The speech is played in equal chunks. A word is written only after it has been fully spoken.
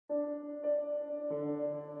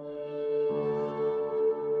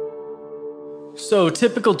So,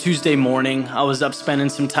 typical Tuesday morning, I was up spending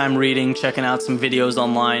some time reading, checking out some videos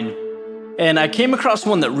online, and I came across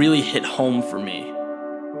one that really hit home for me,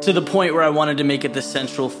 to the point where I wanted to make it the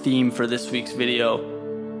central theme for this week's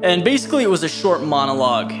video. And basically, it was a short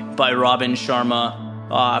monologue by Robin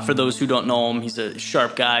Sharma. For those who don't know him, he's a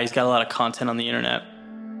sharp guy, he's got a lot of content on the internet.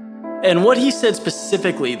 And what he said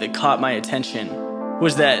specifically that caught my attention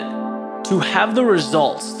was that to have the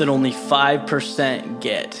results that only 5%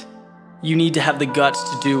 get, you need to have the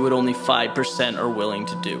guts to do what only 5% are willing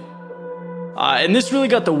to do. And this really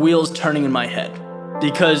got the wheels turning in my head,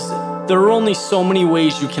 because there are only so many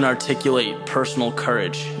ways you can articulate personal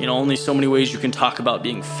courage. Only so many ways you can talk about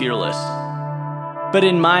being fearless. But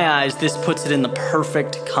in my eyes, this puts it in the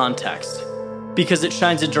perfect context, because it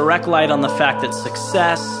shines a direct light on the fact that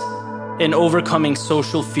success and overcoming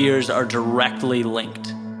social fears are directly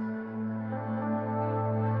linked.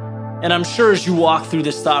 And I'm sure as you walk through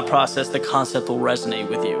this thought process, the concept will resonate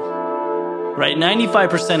with you. Right?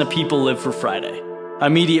 95% of people live for Friday.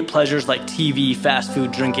 Immediate pleasures like TV, fast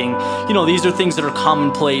food, drinking, these are things that are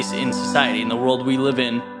commonplace in society, in the world we live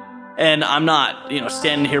in. And I'm not,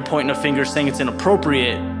 standing here pointing a finger saying it's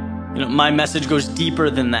inappropriate. My message goes deeper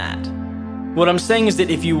than that. What I'm saying is that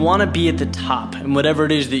if you want to be at the top in whatever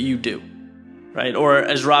it is that you do, right? Or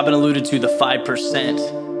as Robin alluded to, the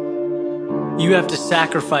 5%, you have to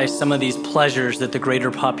sacrifice some of these pleasures that the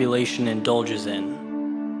greater population indulges in.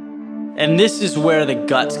 And this is where the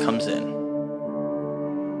guts comes in.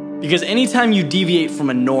 Because anytime you deviate from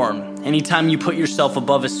a norm, anytime you put yourself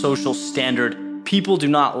above a social standard, people do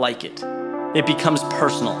not like it. It becomes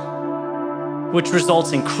personal, which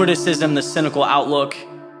results in criticism, the cynical outlook,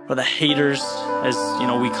 or the haters, as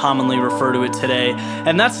we commonly refer to it today.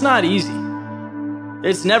 And that's not easy.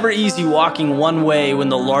 It's never easy walking one way when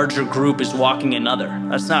the larger group is walking another.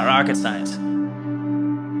 That's not rocket science.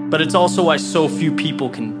 But it's also why so few people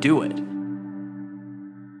can do it.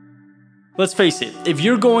 Let's face it, if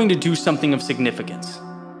you're going to do something of significance,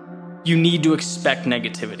 you need to expect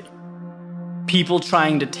negativity. People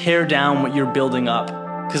trying to tear down what you're building up,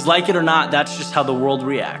 because like it or not, that's just how the world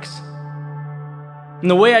reacts. And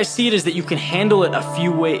the way I see it is that you can handle it a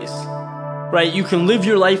few ways. Right? You can live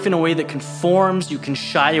your life in a way that conforms, you can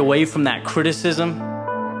shy away from that criticism,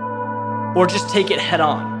 or just take it head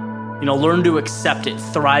on. Learn to accept it,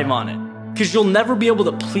 thrive on it, because you'll never be able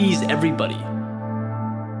to please everybody.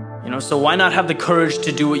 So why not have the courage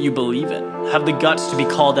to do what you believe in? Have the guts to be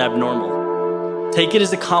called abnormal. Take it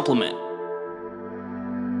as a compliment.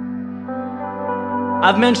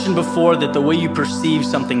 I've mentioned before that the way you perceive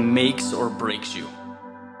something makes or breaks you.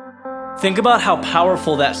 Think about how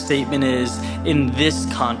powerful that statement is in this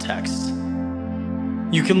context.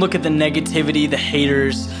 You can look at the negativity, the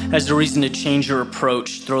haters, as a reason to change your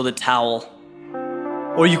approach, throw the towel.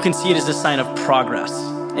 Or you can see it as a sign of progress,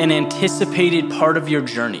 an anticipated part of your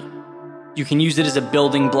journey. You can use it as a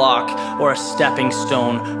building block or a stepping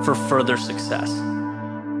stone for further success.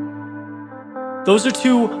 Those are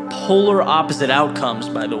two polar opposite outcomes,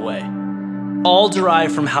 by the way, all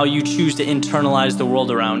derived from how you choose to internalize the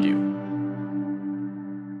world around you.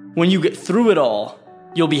 When you get through it all,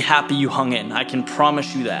 you'll be happy you hung in. I can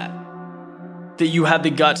promise you that. That you had the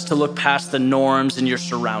guts to look past the norms in your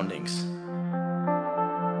surroundings.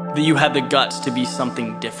 That you had the guts to be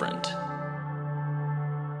something different.